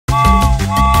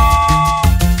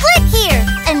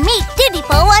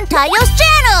Tayo's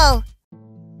channel!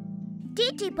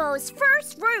 Titipo's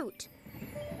first route.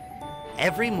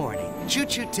 Every morning, Choo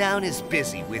Choo Town is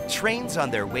busy with trains on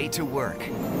their way to work.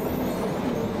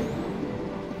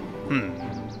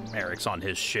 Eric's on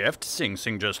his shift. Sing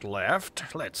Sing just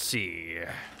left. Let's see.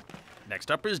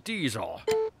 Next up is Diesel.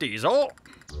 Diesel?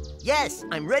 Yes,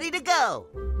 I'm ready to go.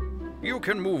 You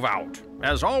can move out.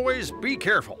 As always, be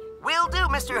careful. Will do,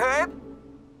 Mr. Herb.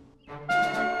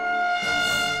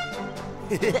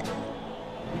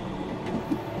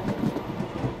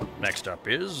 Next up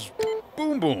is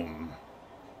Boom Boom.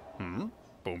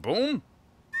 Boom Boom?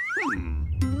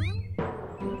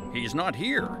 He's not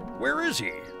here. Where is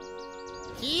he?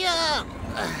 Yeah.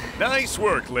 Nice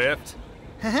work, Lift.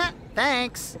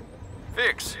 Thanks.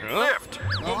 Fix, Lift.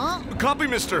 Copy,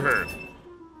 Mr. Herb.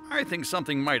 I think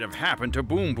something might have happened to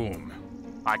Boom Boom.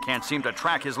 I can't seem to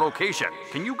track his location.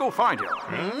 Can you go find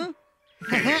him?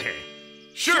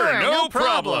 Sure, no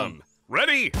problem.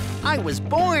 Ready? I was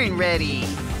born ready.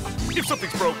 If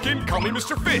something's broken, call me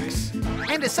Mr. Fix.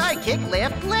 And a sidekick,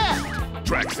 left.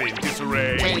 Tracks in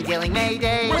disarray. Train yelling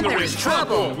Mayday. When there is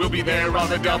trouble, we'll be there on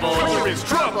the double. When there is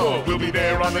trouble, we'll be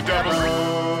there on the double.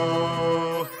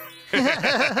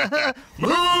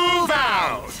 Move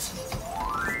out!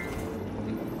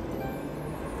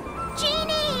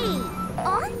 Genie!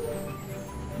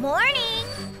 Morning!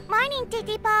 Morning,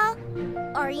 Titipo.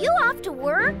 Are you off to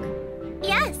work?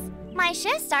 Yes, my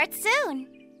shift starts soon.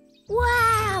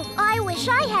 Wow, I wish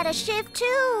I had a shift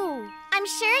too. I'm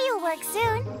sure you'll work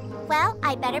soon. Well,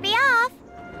 I better be off.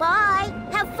 Bye.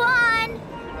 Have fun.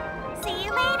 See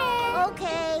you later.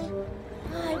 Okay.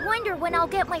 I wonder when I'll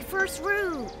get my first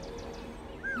route.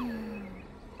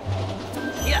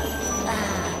 Yeah.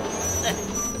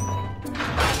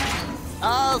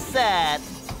 All set.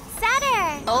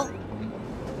 Setter. Oh,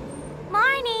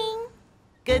 Morning.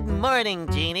 good morning,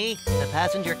 Jeannie. The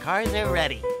passenger cars are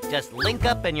ready. Just link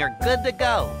up and you're good to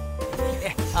go.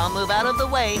 I'll move out of the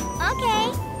way.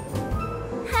 Okay.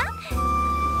 Huh?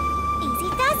 Easy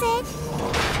does it.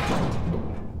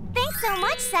 Thanks so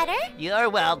much, Setter. You're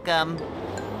welcome.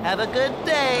 Have a good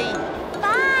day.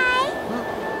 Bye.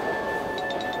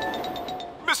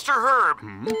 Mr. Herb.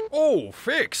 Oh,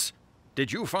 Fix.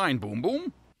 Did you find Boom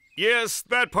Boom? Yes,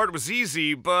 that part was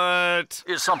easy, but...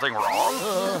 Is something wrong?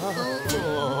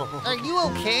 Are you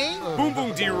okay? Boom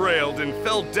Boom derailed and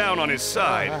fell down on his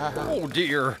side. Oh,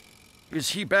 dear.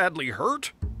 Is he badly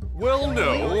hurt? Well,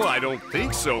 no, I don't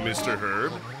think so, Mr.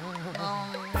 Herb.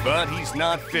 But he's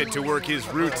not fit to work his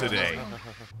route today.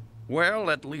 Well,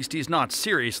 at least he's not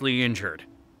seriously injured.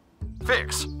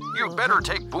 Fix, you'd better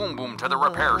take Boom Boom to the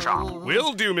repair shop.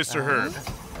 Will do, Mr. Herb.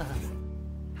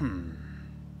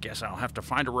 Guess I'll have to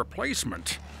find a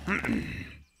replacement. Mr.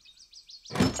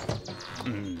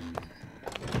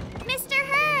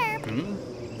 Herb.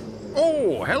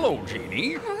 Oh, hello,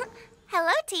 Jeannie.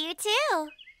 Hello to you, too.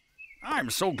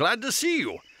 I'm so glad to see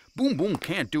you. Boom Boom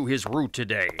can't do his route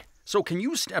today. So can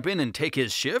you step in and take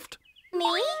his shift? Me?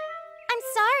 I'm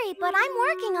sorry, but I'm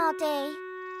working all day.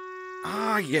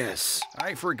 Ah, yes.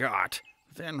 I forgot.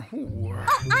 Then who?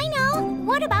 Oh, I know.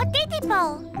 What about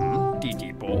Titipo?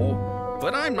 TITIPO.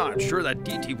 But I'm not sure that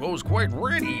TITIPO's quite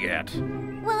ready yet.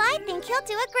 Well, I think he'll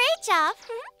do a great job.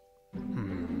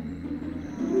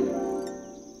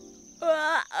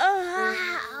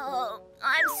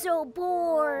 I'm so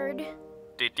bored.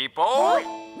 TITIPO?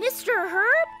 Mr.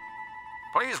 Herb?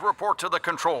 Please report to the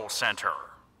control center.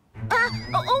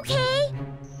 Okay.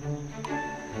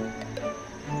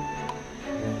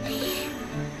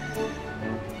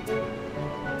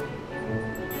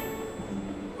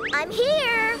 I'm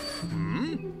here.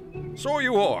 So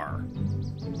you are.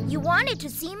 You wanted to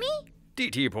see me?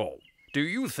 TITIPO, do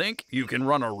you think you can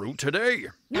run a route today?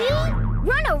 Me?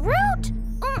 Run a route?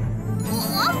 Of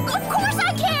course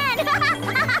I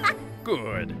can!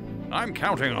 Good. I'm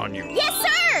counting on you. Yes,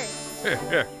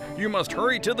 sir! You must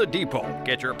hurry to the depot,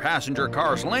 get your passenger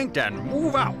cars linked, and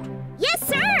move out. Yes,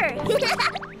 sir!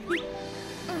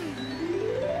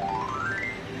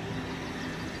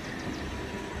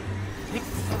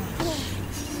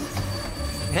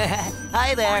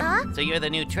 Hi there. Huh? So you're the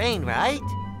new train, right?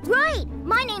 Right!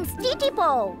 My name's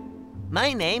Titipo.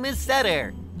 My name is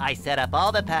Setter. I set up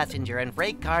all the passenger and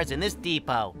freight cars in this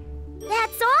depot.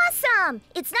 That's awesome!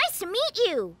 It's nice to meet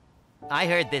you. I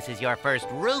heard this is your first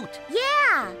route.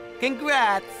 Yeah!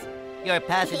 Congrats! Your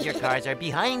passenger cars are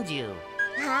behind you.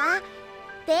 Huh?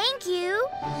 Thank you.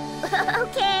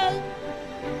 Okay.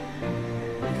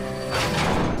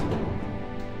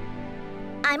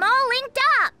 I'm all linked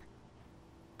up.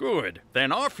 Good.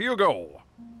 Then off you go.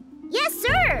 Yes,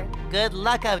 sir. Good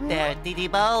luck out there,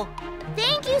 TITIPO.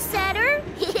 Thank you, Setter.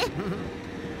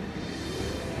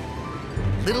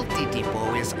 little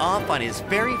Titipo is off on his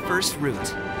very first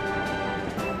route.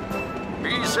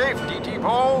 Be safe,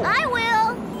 TITIPO. I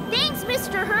will. Thanks,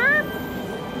 Mr. Herb.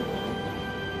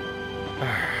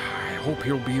 I hope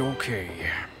he'll be okay.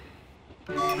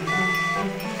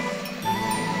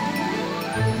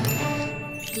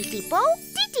 Titipo,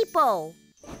 Titipo.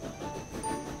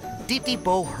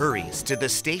 Titipo hurries to the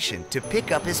station to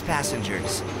pick up his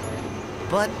passengers.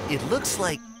 But it looks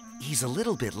like he's a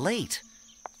little bit late.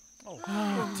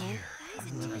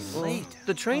 Late.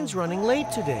 The train's running late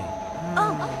today.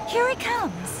 Oh, here it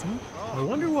comes. I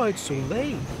wonder why it's so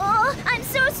late. Oh, I'm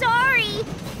so sorry.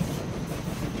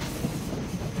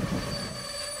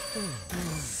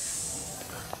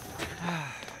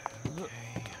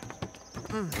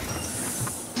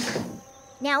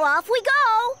 Now off we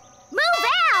go. Move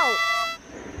out.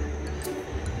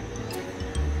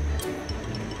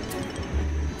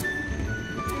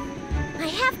 I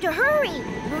have to hurry.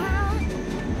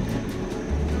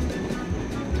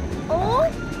 Oh,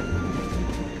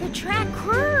 the track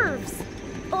curves.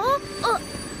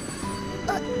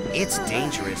 It's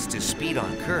dangerous to speed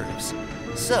on curves,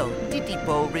 so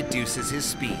Titipo reduces his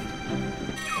speed.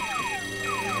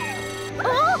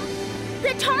 Oh,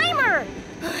 the timer!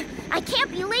 I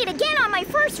can't be late again on my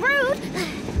first route.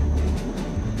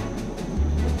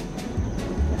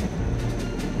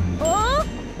 Oh,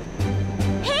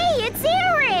 hey, it's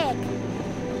Eric!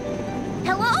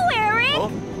 Hello, Eric!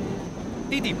 Oh,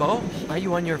 Titipo, are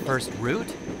you on your first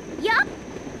route? Yup.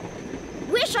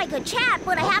 Wish I could chat,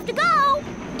 but I have to go.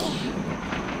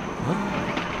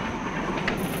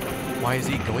 Why is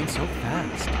he going so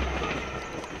fast?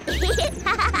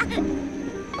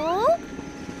 Oh,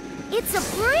 it's a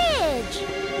bridge.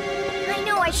 I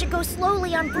know I should go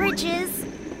slowly on bridges.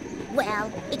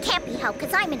 Well, it can't be helped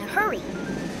because I'm in a hurry.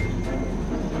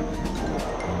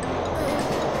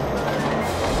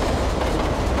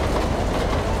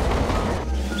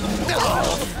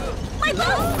 My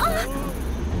boat!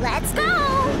 Let's go!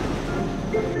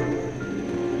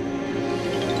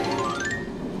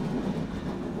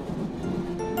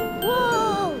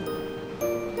 Whoa!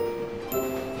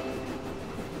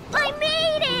 I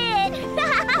made it!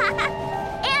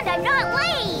 And I'm not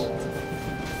late!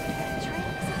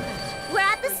 We're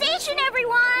at the station,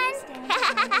 everyone!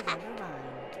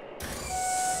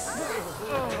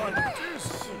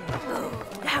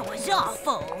 That was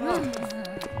awful.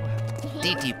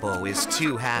 Titipo is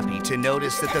too happy to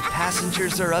notice that the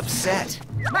passengers are upset.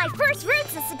 My first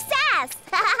route's a success!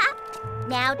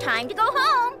 Now time to go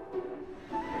home!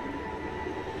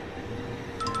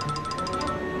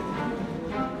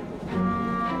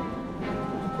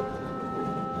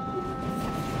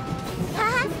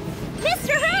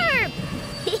 Mr. Herb!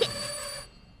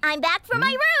 I'm back for my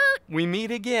route! We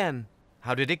meet again.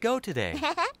 How did it go today?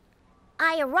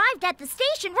 I arrived at the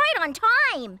station right on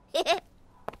time!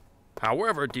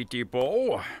 However,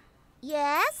 TITIPO,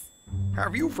 Yes?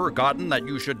 have you forgotten that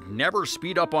you should never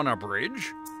speed up on a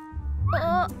bridge?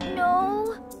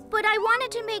 No. But I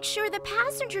wanted to make sure the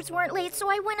passengers weren't late, so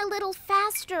I went a little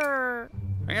faster.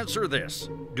 Answer this.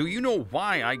 Do you know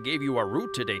why I gave you a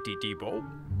route today, TITIPO?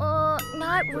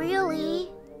 Not really.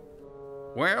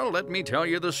 Well, let me tell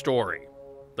you the story.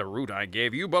 The route I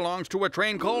gave you belongs to a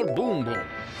train called Boom Boom.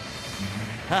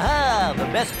 Ha-ha! The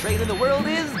best train in the world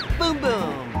is Boom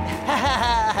Boom!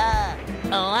 Ha-ha-ha-ha!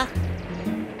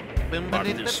 But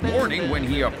this morning, when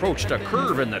he approached a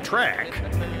curve in the track,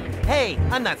 Hey,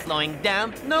 I'm not slowing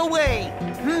down. No way!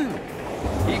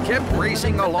 he kept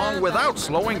racing along without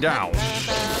slowing down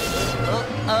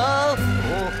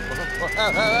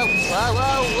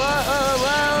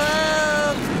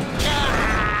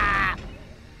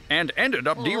and ended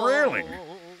up derailing.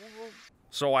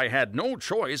 So I had no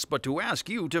choice but to ask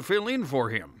you to fill in for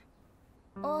him.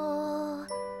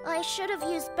 I should have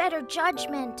used better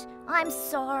judgment. I'm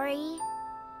sorry.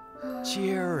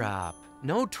 Cheer up.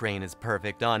 No train is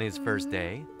perfect on his first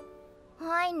day.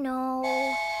 I know.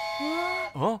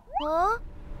 Oh? Huh?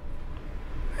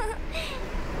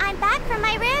 I'm back from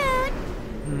my route.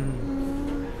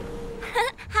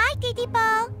 Hi,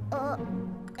 Titipo.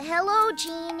 Hello,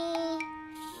 Jeannie.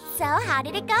 So, how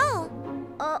did it go?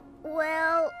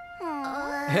 Well...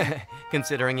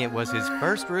 Considering it was his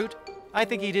first route, I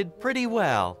think he did pretty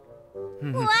well.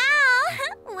 Wow!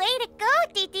 Way to go,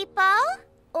 Titipo.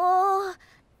 Oh,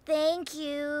 thank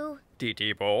you.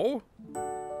 TITIPO,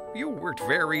 you worked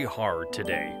very hard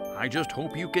today. I just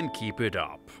hope you can keep it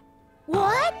up.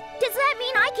 What? Does that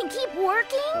mean I can keep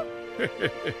working?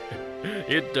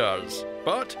 It does.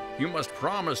 But you must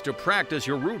promise to practice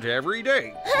your route every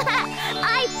day.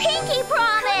 I pinky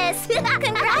promise!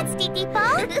 Congrats,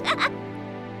 Titipo!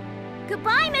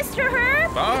 Goodbye, Mr.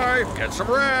 Herb. Bye. Get some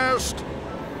rest.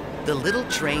 The little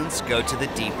trains go to the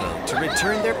depot to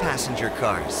return their passenger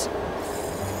cars.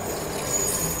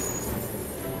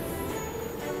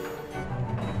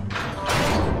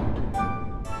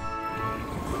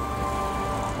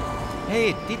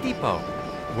 Hey, Titipo,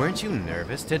 weren't you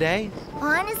nervous today?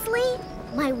 Honestly,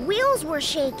 my wheels were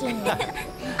shaking.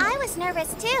 I was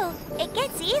nervous too. It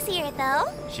gets easier though.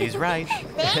 She's right.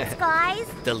 Thanks, guys.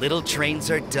 The little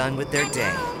trains are done with their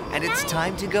day, and it's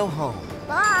time to go home.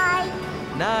 Bye.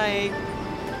 Night.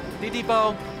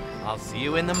 Titipo, I'll see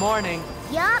you in the morning.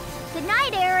 Yup. Good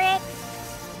night, Eric.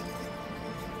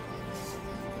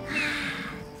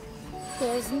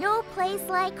 There's no place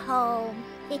like home.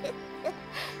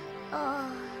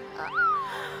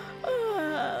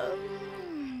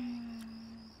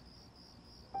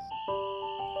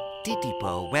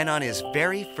 Titipo went on his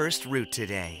very first route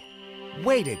today.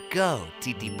 Way to go,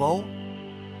 Titipo.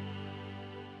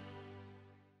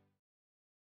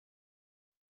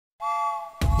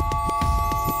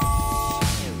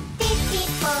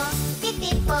 Titipo,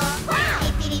 titipo,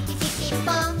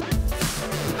 titipo,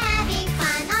 having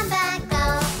fun on the go.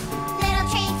 Little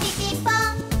train titipo,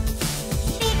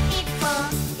 titipo,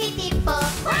 titipo,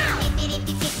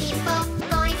 titipo,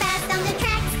 going fast on the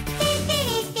tracks.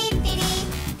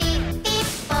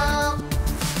 Titipo.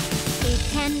 It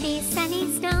can be sunny,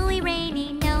 snowy,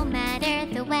 rainy, no matter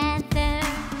the weather.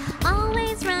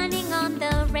 Always running on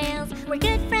the rails, we're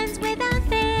good friends without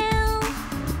fail.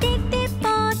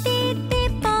 Titipo,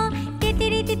 titipo, titipo.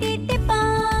 Titipo,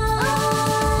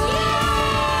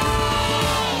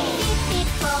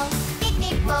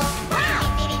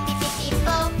 titipo,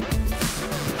 titipo,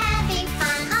 having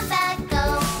fun on the go.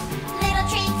 Little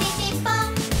train titipo,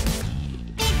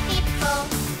 titipo,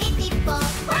 titipo,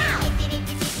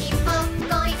 titipo,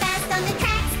 going fast on the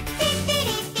tracks. Titipo.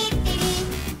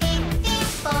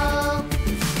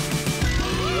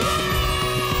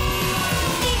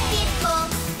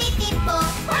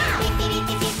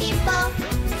 Titipo, titipo,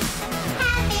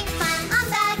 having fun on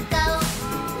the go.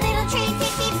 Little train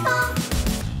titipo,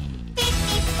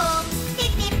 titipo,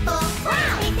 titipo,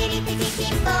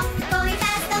 titipo, going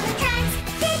fast on the tracks.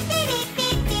 Titipo,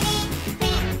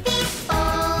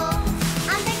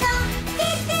 on the go.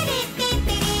 Titipo.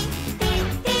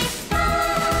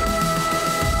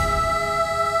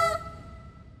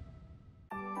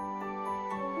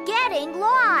 Getting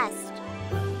lost.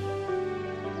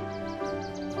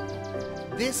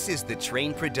 This is the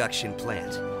train production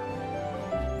plant.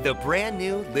 The brand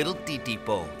new little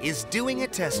Titipo is doing a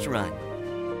test run.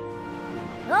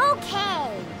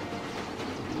 Okay.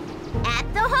 At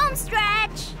the home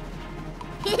stretch.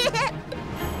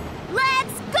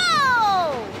 Let's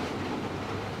go!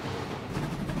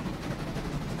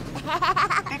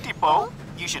 Titipo,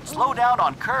 you should slow down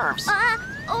on curves.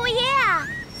 Oh yeah.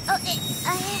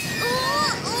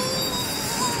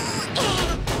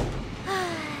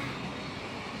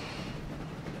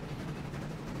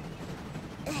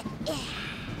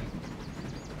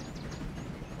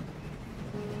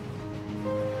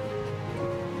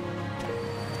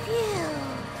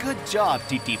 Good job,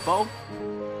 Titipo.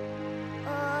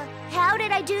 How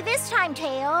did I do this time,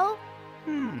 Teo?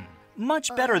 Much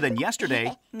better than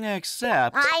yesterday,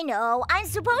 except... I know. I'm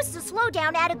supposed to slow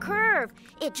down at a curve.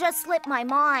 It just slipped my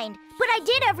mind. But I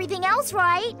did everything else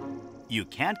right. You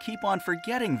can't keep on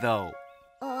forgetting, though.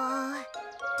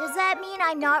 Does that mean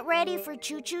I'm not ready for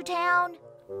Choo Choo Town?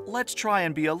 Let's try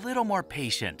and be a little more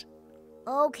patient.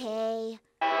 Okay.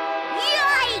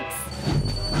 Yikes!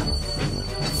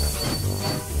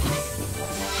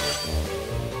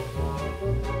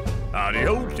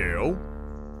 Howdy-ho, Teo.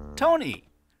 Tony,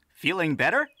 feeling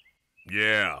better?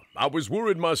 Yeah, I was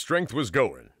worried my strength was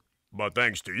going. But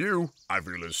thanks to you, I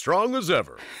feel as strong as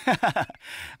ever.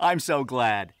 I'm so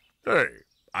glad. Hey,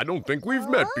 I don't think we've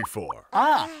met before.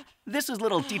 This is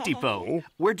little Titipo.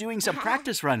 We're doing some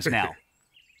practice runs now.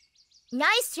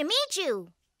 Nice to meet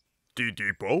you.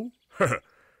 Titipo?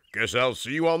 Guess I'll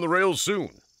see you on the rails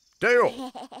soon.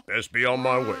 Teo, best be on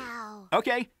my way. Wow.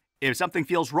 Okay, if something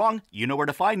feels wrong, you know where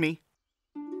to find me.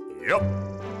 Yep.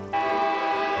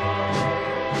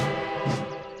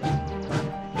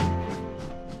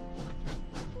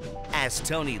 As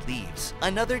Tony leaves,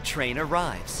 another train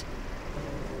arrives.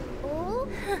 Oh?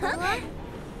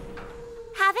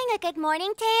 Having a good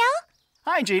morning, Teo?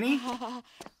 Hi, Jeannie.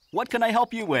 What can I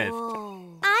help you with?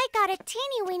 I got a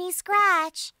teeny weeny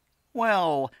scratch.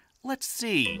 Well, let's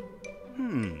see.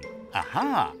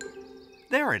 Aha.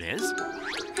 There it is.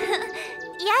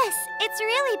 Yes, it's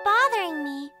really bothering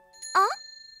me. Oh?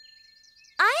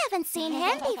 I haven't seen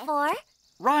him before.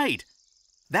 Right.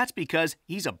 That's because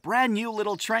he's a brand new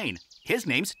little train. His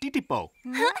name's TITIPO.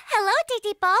 Hello,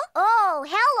 Titipo. Oh,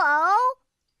 hello.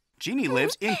 Jeannie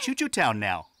lives in Choo-Choo Town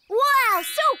now. Wow,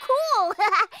 so cool.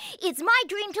 It's my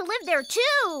dream to live there,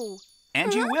 too.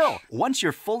 And you will, once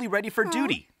you're fully ready for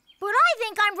duty. But I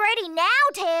think I'm ready now,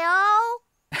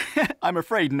 Teo. I'm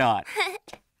afraid not.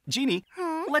 Jeannie,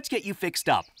 let's get you fixed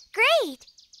up. Great.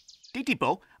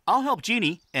 TITIPO, I'll help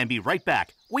Jeannie and be right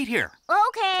back. Wait here.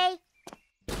 Okay.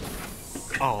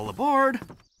 All aboard.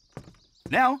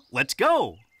 Now, let's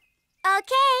go.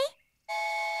 Okay.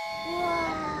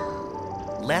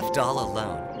 Wow. Left all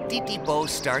alone, TITIPO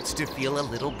starts to feel a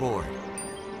little bored.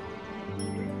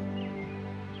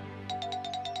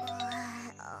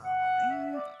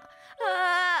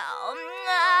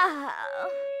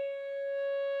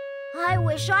 I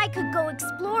wish I could go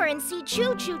explore and see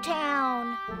Choo-Choo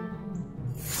Town.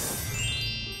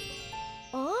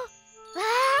 Oh?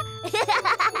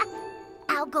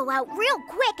 I'll go out real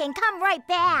quick and come right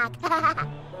back.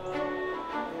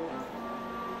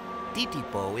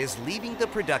 TITIPO is leaving the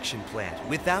production plant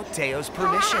without Teo's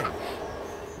permission.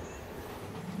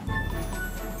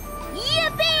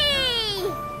 Yippee!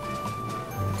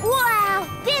 Wow,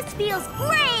 this feels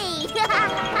great!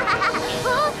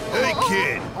 Hey,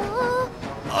 kid.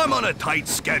 I'm on a tight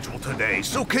schedule today,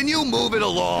 so can you move it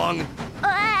along?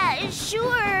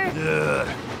 Sure.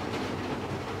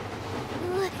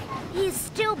 He's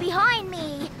still behind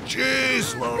me.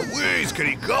 Jeez Louise, can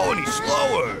he go any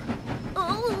slower?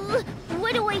 Oh,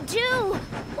 what do I do?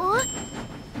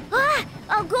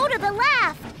 I'll go to the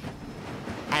left.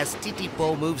 As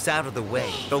TITIPO moves out of the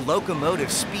way, the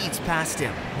locomotive speeds past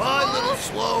him. Bye, little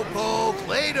slowpoke.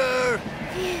 Later.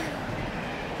 Phew.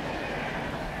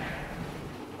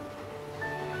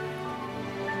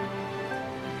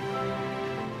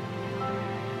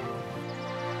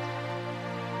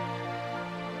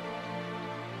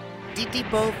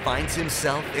 TITIPO finds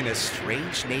himself in a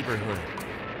strange neighborhood.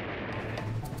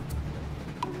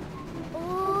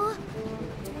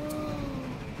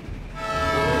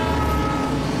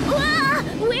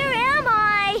 Where am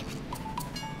I?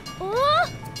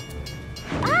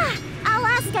 I'll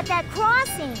ask at that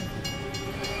crossing.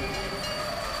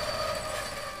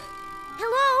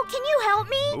 Hello, can you help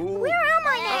me? Oh. Where am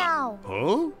I now?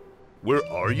 Huh? Where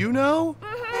are you now?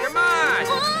 Come on!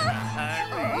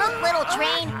 Look, little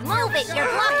train, move it. You're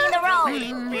blocking the road.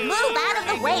 Move out of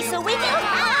the way so we can...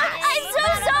 I'm so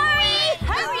sorry!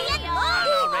 Hurry and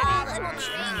move! Little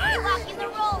train, you're blocking the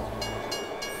road.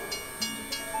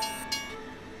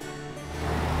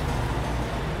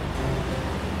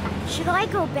 Should I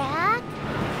go back?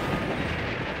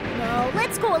 No,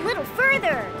 let's go a little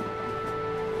further.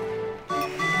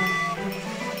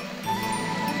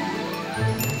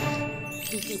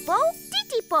 TITIPO,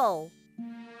 TITIPO.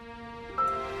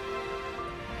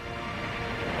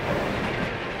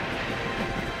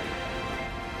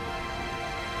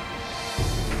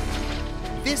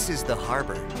 This is the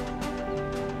harbor.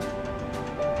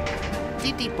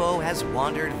 TITIPO has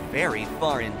wandered very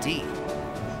far indeed.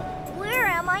 Where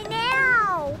am I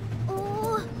now?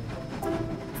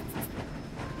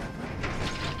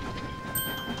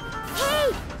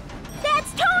 Hey!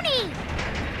 That's Tony!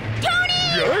 Tony!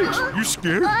 Yikes, you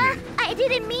scared me. I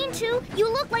didn't mean to.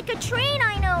 You look like a train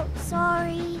I know.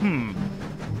 Sorry.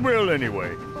 Well,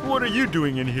 anyway, what are you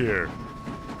doing in here?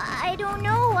 I don't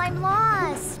know. I'm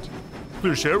lost.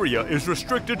 This area is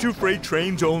restricted to freight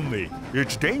trains only.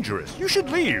 It's dangerous. You should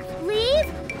leave. Leave?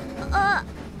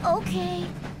 Okay.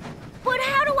 But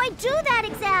how do I do that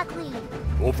exactly?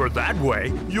 Over that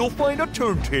way, you'll find a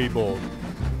turntable.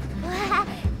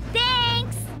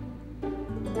 Thanks!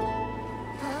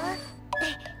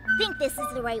 Think this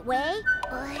is the right way?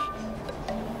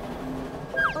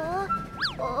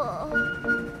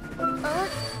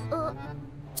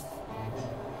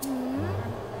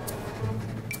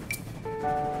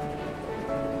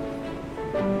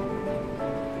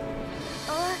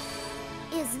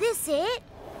 Is this it?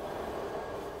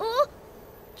 Oh,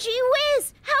 gee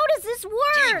whiz! How does this work?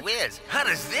 Gee whiz, how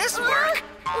does this work?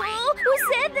 Oh, who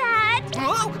said that?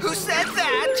 Whoa, who said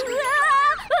that?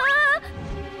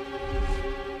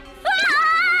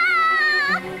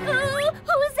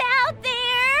 Who's out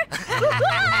there?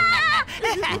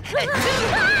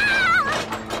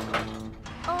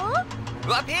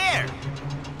 Up here!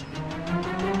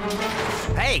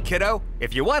 Hey, kiddo,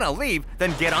 if you want to leave,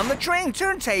 then get on the train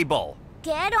turntable.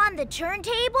 Get on the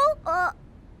turntable?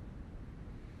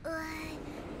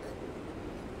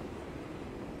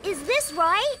 Is this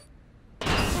right?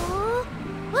 Wowee!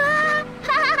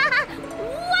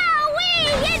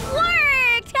 It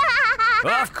worked!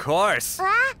 Of course.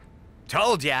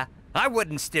 Told ya, I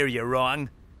wouldn't steer you wrong.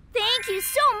 Thank you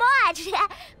so much.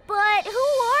 But who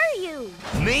are you?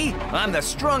 Me? I'm the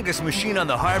strongest machine on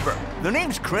the harbor. The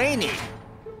name's Craney.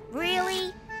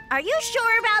 Really? Are you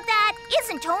sure about that?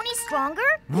 Isn't Tony stronger?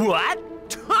 What?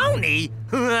 Tony?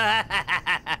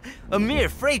 A mere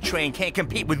freight train can't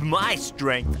compete with my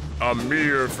strength. A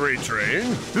mere freight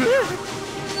train?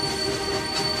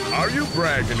 Are you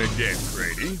bragging again,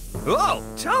 Grady? Oh,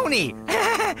 Tony!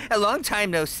 A long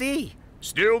time no see.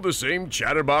 Still the same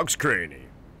chatterbox Craney.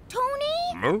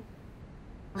 Tony? Huh?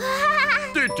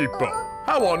 Titipo,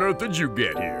 how on earth did you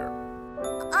get here?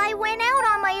 I went out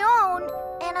on my own,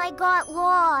 and I got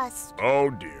lost. Oh,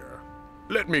 dear.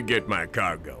 Let me get my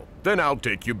cargo. Then I'll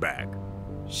take you back.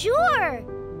 Sure.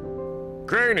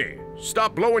 Craney,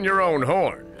 stop blowing your own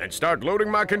horn and start loading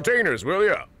my containers, will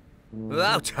ya?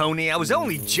 Oh, Tony, I was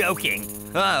only joking.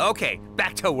 Okay,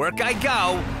 back to work I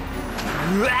go.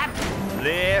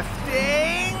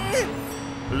 Lifting,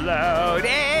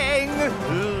 loading,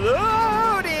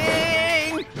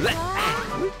 loading.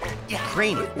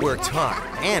 Craney worked hard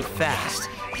and fast.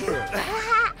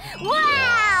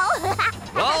 Wow!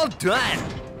 All done.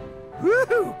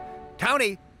 Woohoo!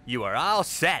 Tony, you are all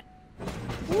set.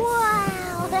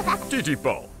 Wow!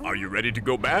 Titipo, are you ready to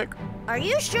go back? Are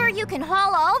you sure you can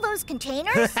haul all those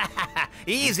containers?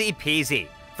 Easy peasy.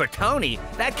 For Tony,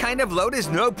 that kind of load is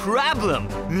no problem.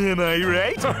 Am I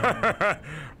right?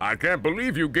 I can't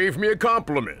believe you gave me a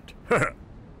compliment.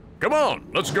 Come on,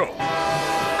 let's go. Okay.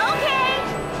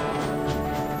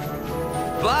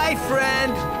 Bye,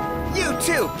 friend. You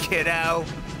too, kiddo.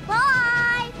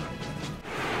 Bye.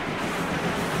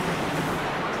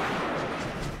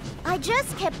 I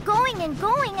just kept going and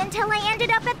going until I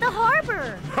ended up at the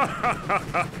harbor.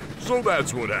 So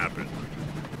that's what happened.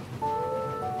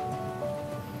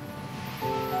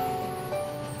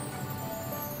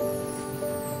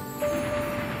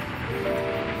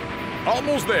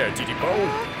 Almost there, Titipo.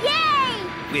 Yay!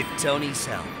 With Tony's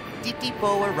help,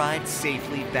 Titipo arrived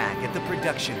safely back at the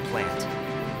production plant.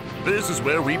 This is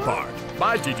where we park.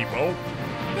 Bye, Titipo.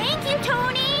 Thank you,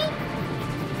 Tony.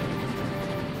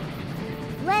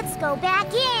 Let's go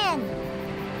back in.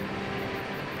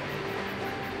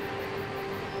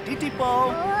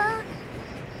 Titipo!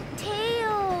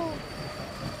 Tail.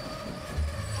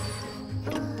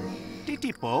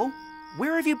 Titipo,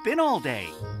 where have you been all day?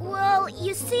 Well,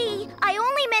 you see, I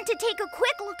only meant to take a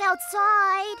quick look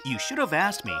outside. You should have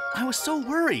asked me. I was so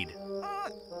worried.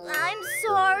 I'm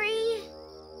sorry.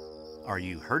 Are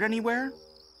you hurt anywhere?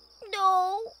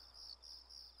 No.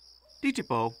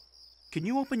 Titipo, can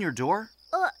you open your door?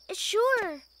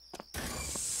 Sure.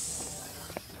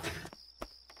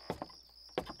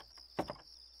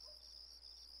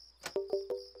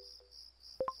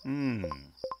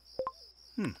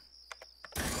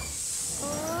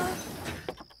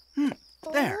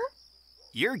 There.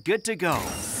 You're good to go.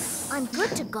 I'm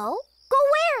good to go? Go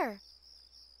where?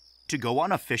 To go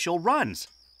on official runs.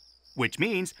 Which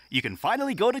means you can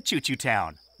finally go to Choo Choo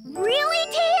Town. Really,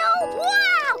 Tail?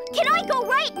 Wow! Can I go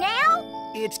right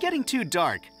now? It's getting too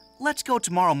dark. Let's go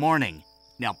tomorrow morning.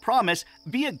 Now promise,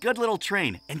 be a good little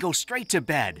train and go straight to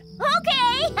bed.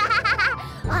 Okay!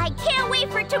 I can't wait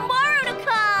for tomorrow to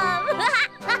come!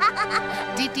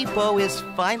 Titipo is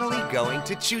finally going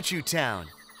to Choo Choo Town.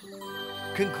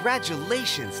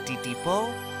 Congratulations,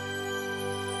 Titipo.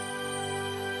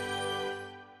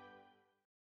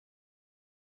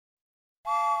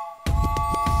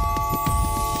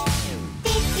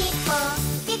 Titipo,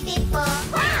 Titipo,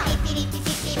 wow!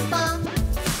 Titipo,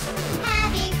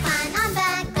 having fun on the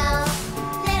go.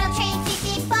 Little train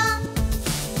Titipo.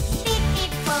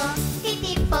 Titipo,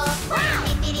 Titipo, wow!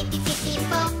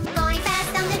 Titipo, going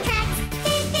fast on the tracks.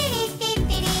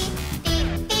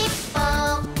 Titipo.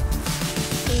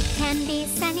 It can be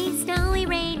sunny, snowy,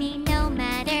 rainy, no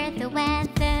matter the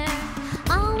weather.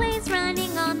 Always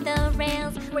running on the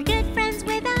rails, we're good friends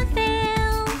without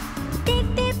fail.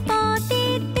 Titipo,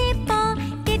 Titipo,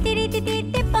 Titipo.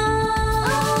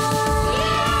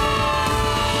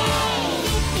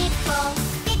 Titipo,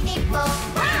 Titipo,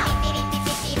 wow!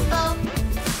 Titipo,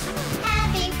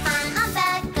 having fun on the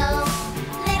go.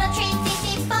 Little train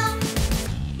Titipo.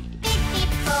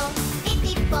 Titipo,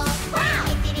 Titipo, wow!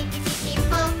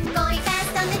 Titipo, going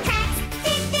fast on the tracks.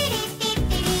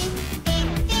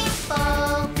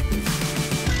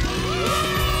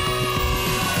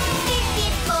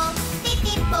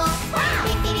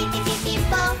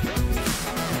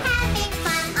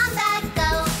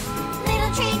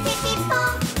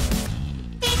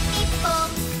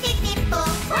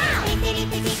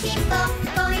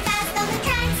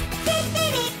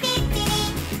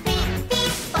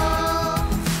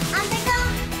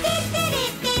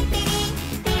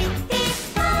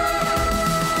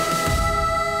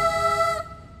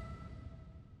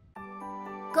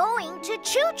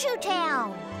 Choo-Choo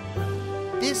Town.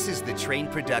 This is the train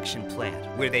production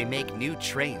plant where they make new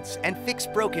trains and fix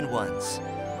broken ones.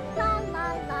 La,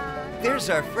 la, la,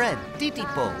 There's our friend,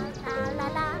 TITIPO. la, la,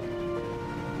 la.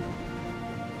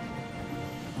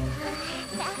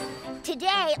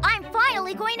 Today, I'm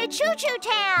finally going to Choo-Choo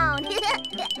Town.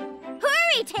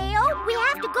 Hurry, Tail. We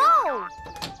have to go.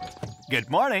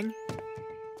 Good morning.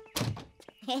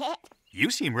 You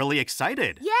seem really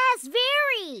excited. Yes,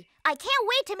 very. I can't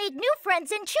wait to make new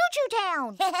friends in Choo-Choo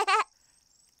Town.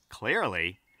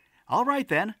 Clearly. All right,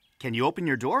 then. Can you open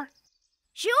your door?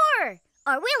 Sure.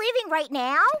 Are we leaving right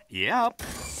now? Yep.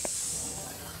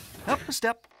 Up a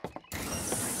step.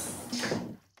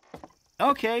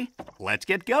 Okay, let's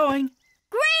get going.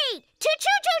 Great! To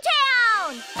Choo-Choo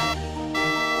Town!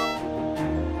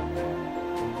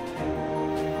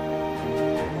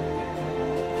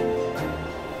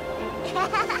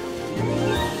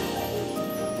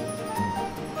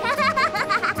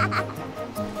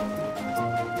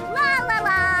 La la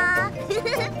la!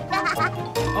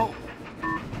 Oh.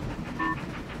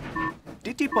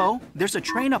 TITIPO, there's a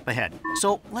train up ahead,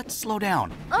 so let's slow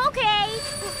down. Okay.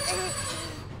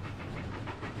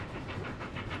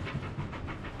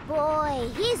 Boy,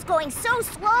 he's going so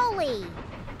slowly.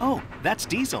 Oh, that's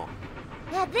Diesel.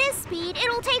 At this speed,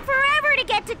 it'll take forever to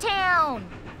get to town.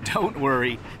 Don't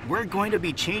worry, we're going to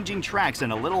be changing tracks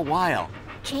in a little while.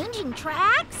 Changing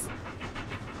tracks?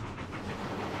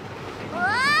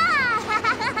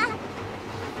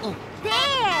 There!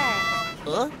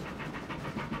 Huh?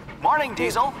 Morning,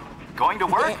 Diesel. Going to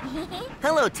work?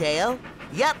 Hello, Teo.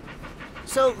 Yep.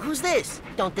 So, who's this?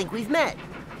 Don't think we've met.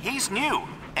 He's new,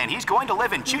 and he's going to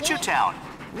live in Choo-Choo Town.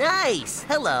 Nice.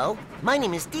 Hello. My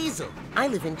name is Diesel. I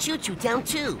live in Choo-Choo Town,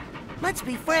 too. Let's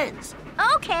be friends.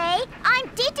 Okay, I'm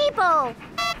TITIPO.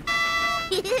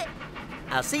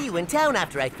 I'll see you in town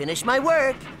after I finish my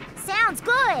work. Sounds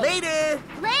good. Later.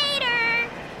 Later.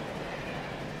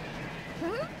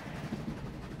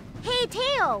 Hey,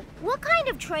 Teo, what kind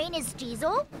of train is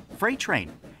Diesel? Freight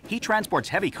train. He transports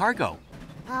heavy cargo.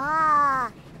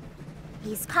 Ah,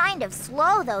 he's kind of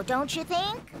slow, though, don't you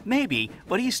think? Maybe,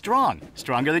 but he's strong.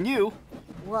 Stronger than you.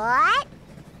 What?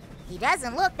 He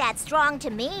doesn't look that strong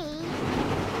to me.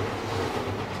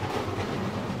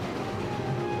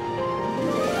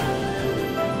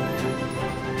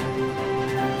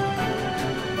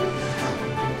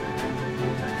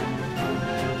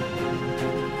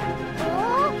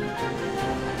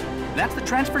 That's the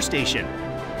transfer station.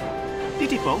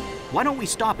 TITIPO, why don't we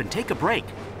stop and take a break?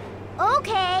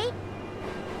 Okay.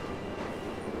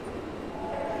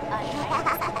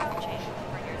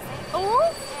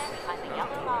 Oh?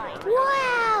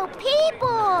 Wow,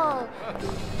 people!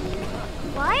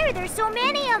 Why are there so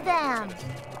many of them?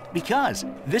 Because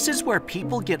this is where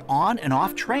people get on and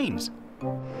off trains.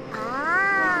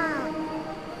 Ah.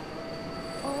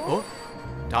 Oh,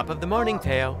 top of the morning,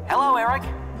 Teo. Hello, Eric.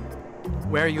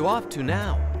 Where are you off to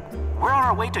now? We're on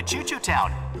our way to Choo-Choo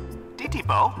Town.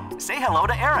 TITIPO, say hello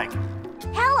to Eric.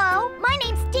 Hello, my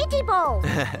name's TITIPO.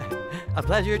 A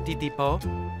pleasure, TITIPO.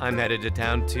 I'm headed to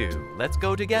town too. Let's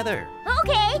go together.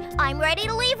 Okay, I'm ready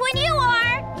to leave when you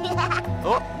are.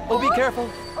 Oh, be careful.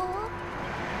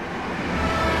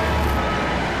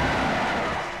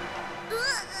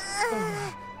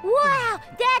 Wow,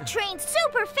 that train's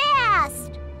super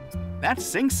fast. That's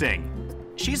Sing Sing.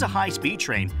 She's a high-speed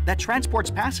train that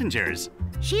transports passengers.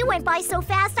 She went by so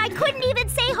fast I couldn't even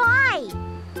say hi.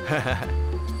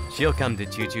 She'll come to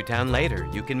Choo-Choo Town later.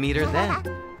 You can meet her then.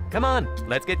 Come on,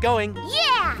 let's get going.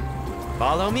 Yeah!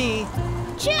 Follow me.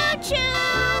 Choo-choo!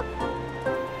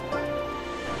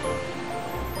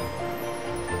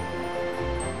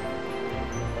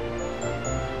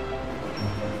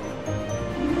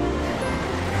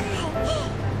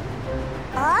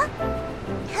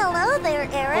 Hello there,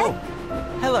 Eric. Oh,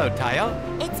 hello, Tayo.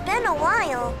 It's been a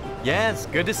while. Yes,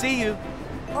 good to see you.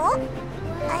 Oh,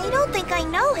 I don't think I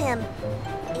know him.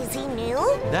 Is he new?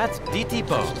 That's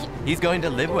TITIPO. He's going to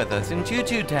live with us in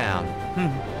Choo-Choo Town.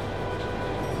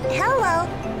 Hello,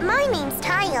 my name's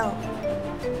Tayo.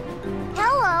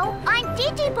 Hello, I'm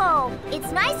TITIPO.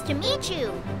 It's nice to meet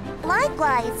you.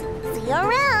 Likewise. See you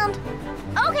around.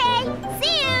 Okay,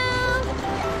 see you.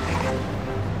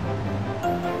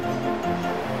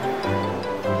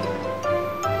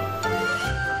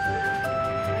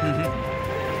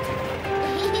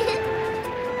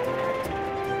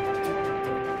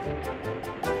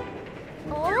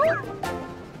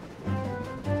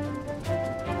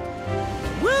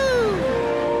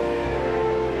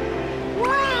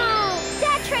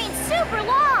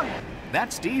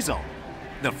 That's Diesel,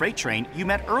 the freight train you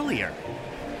met earlier.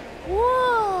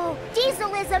 Whoa!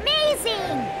 Diesel is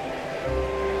amazing!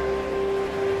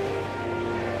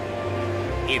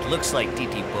 It looks like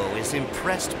TITIPO is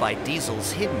impressed by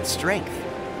Diesel's hidden strength.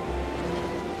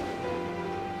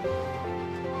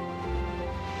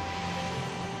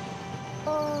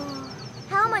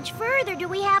 How much further do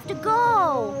we have to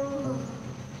go?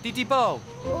 TITIPO,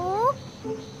 Oh?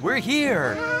 we're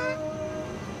here.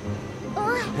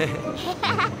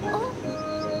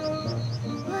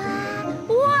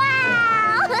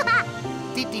 Wow!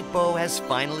 TITIPO has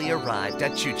finally arrived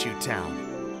at Choo Choo Town.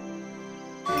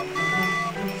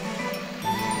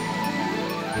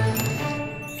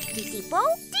 TITIPO,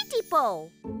 TITIPO.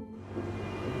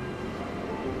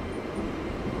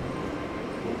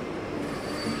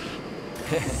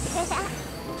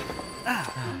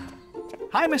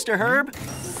 Hi, Mr. Herb.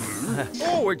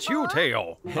 Oh, it's you,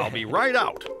 Teo. I'll be right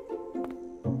out.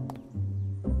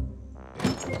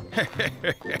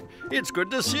 It's good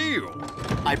to see you.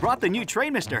 I brought the new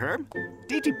train, Mr. Herb.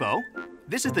 TITIPO,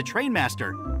 this is the train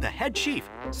master, the head chief.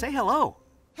 Say hello.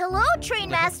 Hello, Train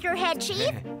Master Head Chief.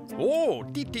 Oh,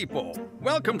 TITIPO,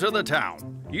 welcome to the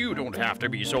town. You don't have to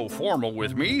be so formal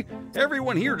with me.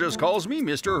 Everyone here just calls me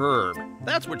Mr. Herb.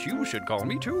 That's what you should call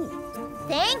me, too.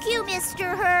 Thank you,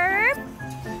 Mr. Herb.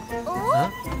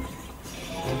 Oh?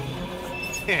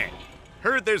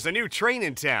 Heard there's a new train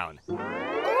in town.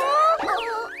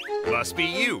 Oh, Must be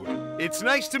you. It's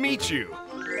nice to meet you.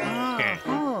 oh,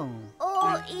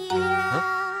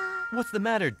 yeah. What's the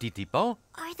matter, TITIPO?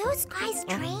 Are those guys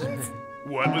trains?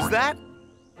 What was that?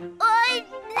 Nothing.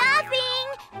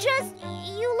 Just,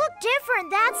 you look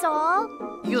different, that's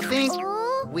all. You think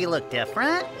Oh, we look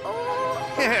different?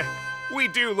 oh. We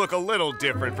do look a little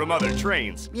different from other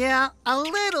trains. Yeah, a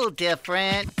little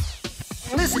different.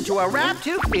 Listen to our rap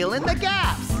to fill in the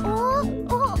gaps.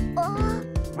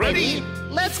 Ready?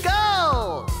 Let's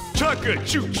go!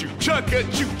 Chugga-choo-choo,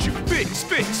 chugga-choo-choo, fix,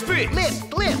 fix, fix.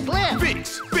 Lift, lift, lift.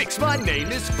 Fix, fix, my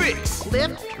name is Fix.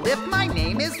 Lift, lift, my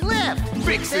name is Lift.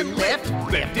 Fix and lift,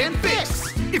 lift and fix.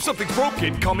 If something's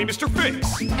broken, call me Mr.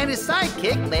 Fix. And his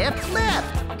sidekick, Lift,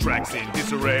 Lift. Tracks in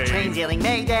disarray. Trains yelling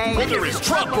Mayday. When there is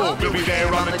trouble, we'll be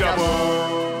there on the double.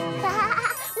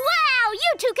 Wow,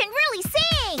 you two can really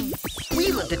sing.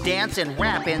 We love to dance and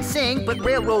rap and sing, but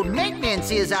railroad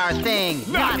maintenance is our thing.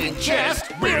 Not in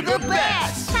jest, we're the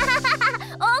best.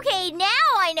 Okay, now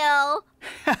I know.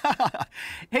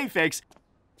 Hey, Fix.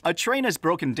 A train has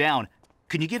broken down.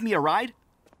 Can you give me a ride?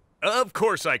 Of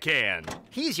course I can.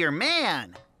 He's your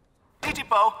man.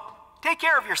 TITIPO, take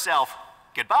care of yourself.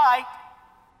 Goodbye.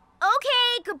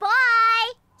 Okay,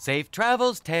 goodbye. Safe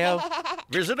travels, Teo.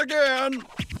 Visit again.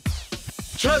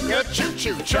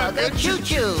 Chugga-choo-choo,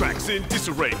 chugga-choo-choo. Tracks in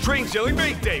disarray, trains yelling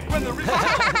Mayday. When there is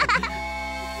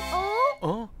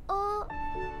Oh?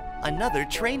 Another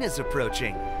train is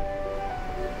approaching.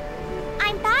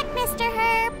 I'm back, Mr.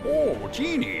 Herb. Oh,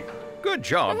 Jeannie, good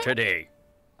job today.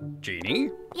 Jeannie,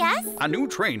 Yes? a new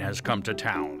train has come to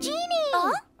town. Jeannie!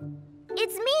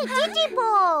 It's me,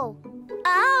 TITIPO.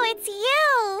 Oh, it's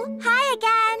you. Hi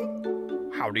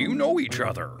again. How do you know each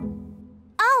other?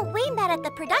 Oh, we met at the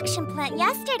production plant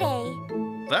yesterday.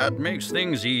 That makes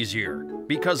things easier,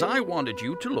 because I wanted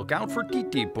you to look out for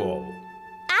TITIPO.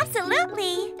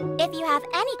 Absolutely. If you have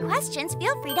any questions,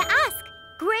 feel free to ask.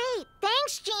 Great.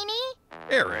 Thanks, Jeannie.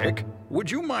 Eric, would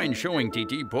you mind showing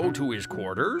TITIPO to his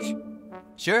quarters?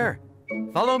 Sure.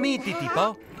 Follow me,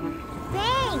 TITIPO.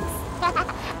 Thanks.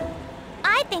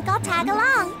 I think I'll tag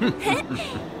along.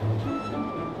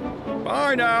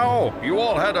 Bye now. You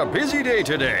all had a busy day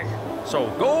today, so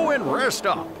go and rest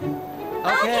up.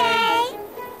 Okay.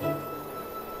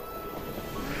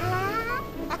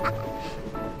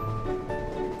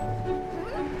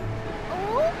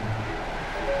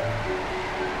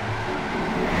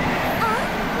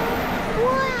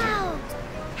 Wow.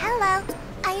 Hello.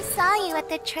 I saw you at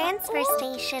the transfer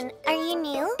station. Are you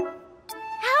new?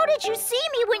 How did you see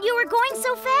me when you were going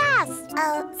so fast?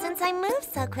 Oh, since I move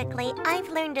so quickly, I've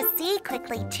learned to see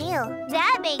quickly too.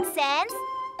 That makes sense.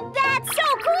 That's so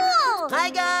cool! Hi,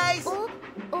 guys.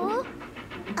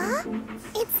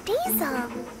 It's Diesel.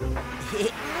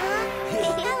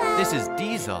 Hello. This is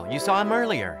Diesel. You saw him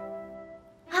earlier.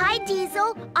 Hi,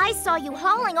 Diesel. I saw you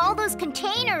hauling all those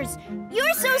containers.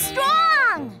 You're so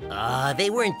strong. They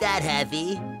weren't that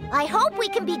heavy. I hope we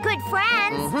can be good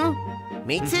friends. Mm-hmm.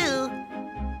 Me too.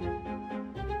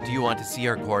 Do you want to see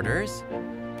our quarters?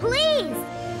 Please.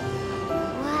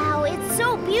 Wow, it's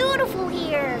so beautiful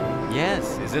here.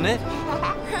 Yes, isn't it?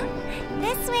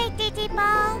 This way,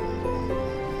 TITIPO.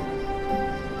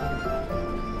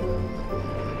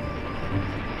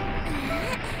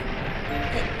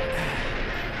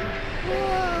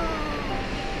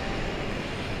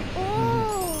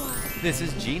 This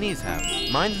is Jeannie's house.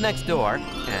 Mine's next door,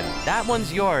 and that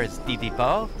one's yours,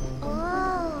 Titipo.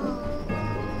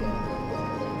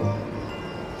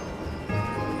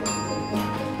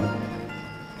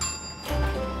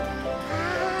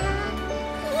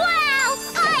 Wow!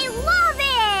 I love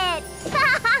it!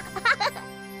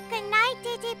 Good night,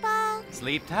 Titipo.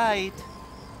 Sleep tight.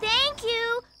 Thank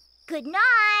you. Good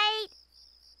night.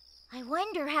 I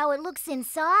wonder how it looks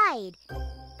inside.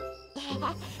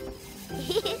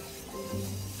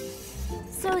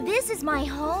 So this is my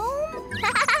home?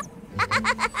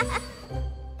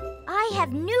 I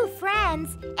have new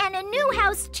friends and a new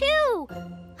house too.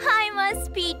 I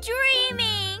must be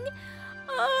dreaming.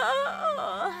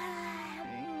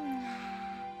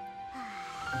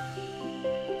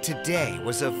 Today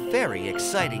was a very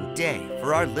exciting day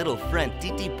for our little friend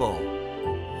Titipo.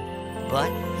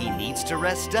 But he needs to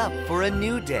rest up for a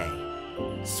new day.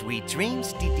 Sweet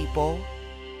dreams, Titipo.